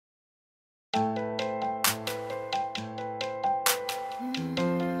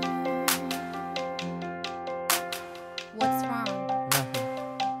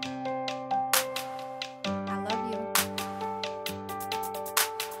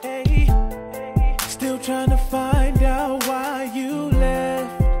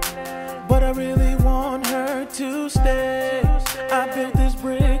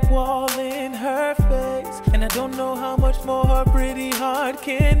more her pretty heart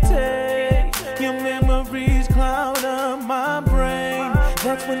can take. Your memories cloud up my brain.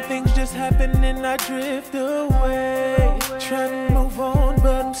 That's when things just happen and I drift away. Trying to move on,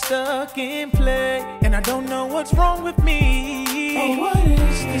 but I'm stuck in play. And I don't know what's wrong with me. Oh, what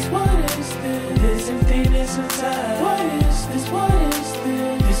is this? What is this? This emptiness inside. What is this? What is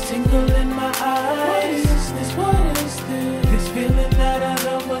this? This tingle in my eyes. What is this? What is this? This feeling that I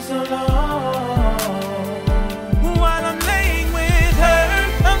love for so long. While I'm laying with her,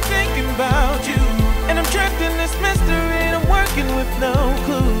 I'm thinking about you. And I'm trapped in this mystery, I'm working with no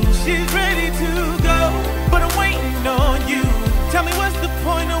clues. She's ready to go, but I'm waiting on you. Tell me what's the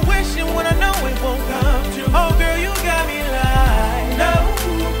point of wishing when I know it won't come true. Oh girl, you got me like, no,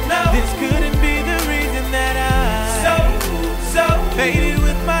 this couldn't be the reason that I'm so faded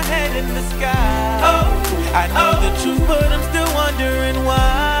with my head in the sky. Oh, I know the truth, but I'm still wondering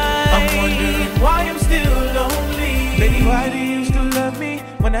why. I'm wondering why I'm still lonely. Baby, why do you still love me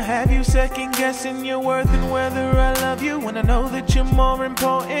when I have you second guessing your worth and whether I love you? When I know that you're more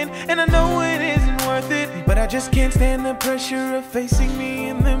important and I know it isn't worth it, but I just can't stand the pressure of facing me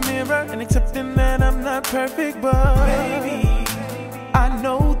in the mirror and accepting that I'm not perfect. But baby, I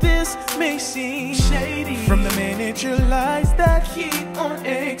know this may seem shady from the minute your lies that keep on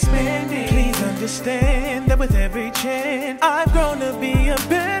expanding. Please understand that with every chance I've grown to be a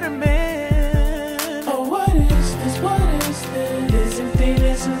better man. Oh, what is this? What is this? This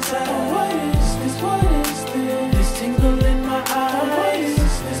emptiness inside. Oh, what is this? What is this? This tingle in my eyes. Oh, what is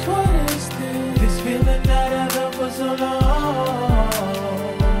this? What is this? This feeling that I love for so long.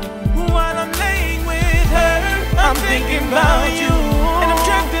 While I'm laying with her, I'm thinking about you. And I'm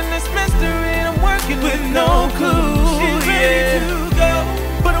trapped in this mystery, and I'm working with no clue. She's ready to go,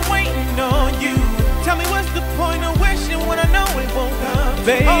 but I'm waiting on you. Tell me what's the point of wishing when I know it won't come.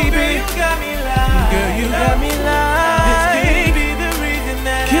 Baby, oh, girl, you got me like. Girl, you got me like. This could be the reason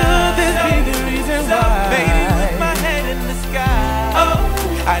that could this be the reason why? Faded with my head in the sky. Oh,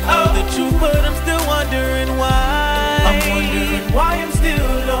 I know the truth, but I'm still wondering why. I'm wondering why I'm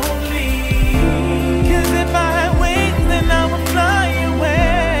still lonely. 'Cause if I had wings, then I would fly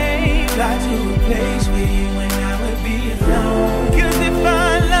away. Fly to a place where you and I would be alone. 'Cause if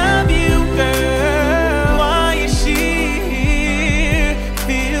I love you, girl, why is she here?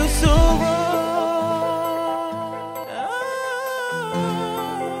 Feels so wrong.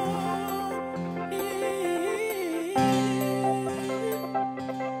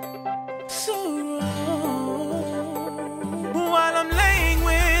 So wrong. While I'm laying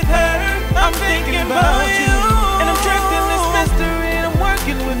with her, I'm thinking about you. And I'm trapped in this mystery, and I'm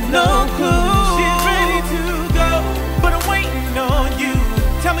working with no clue. She's ready to go, but I'm waiting on you.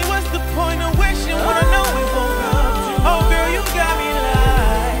 Tell me what's the point of wishing when I know it won't come true. Oh girl, you got me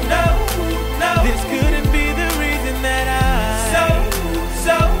like, no, this couldn't be the reason that I'm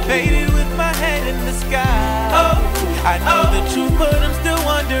so faded with my head in the sky. Oh, I know the truth, but I'm still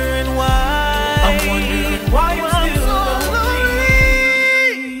wondering why. I'm wondering why I'm still lonely.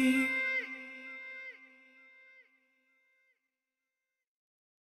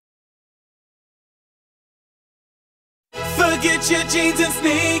 Forget your jeans and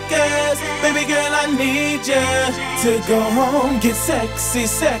sneakers, baby girl, I need you to go home, get sexy,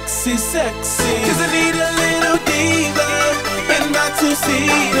 sexy, sexy. 'Cause I need a little diva in my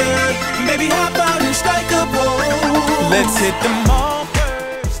two-seater. Maybe hop out and strike a pose. Let's hit the mall.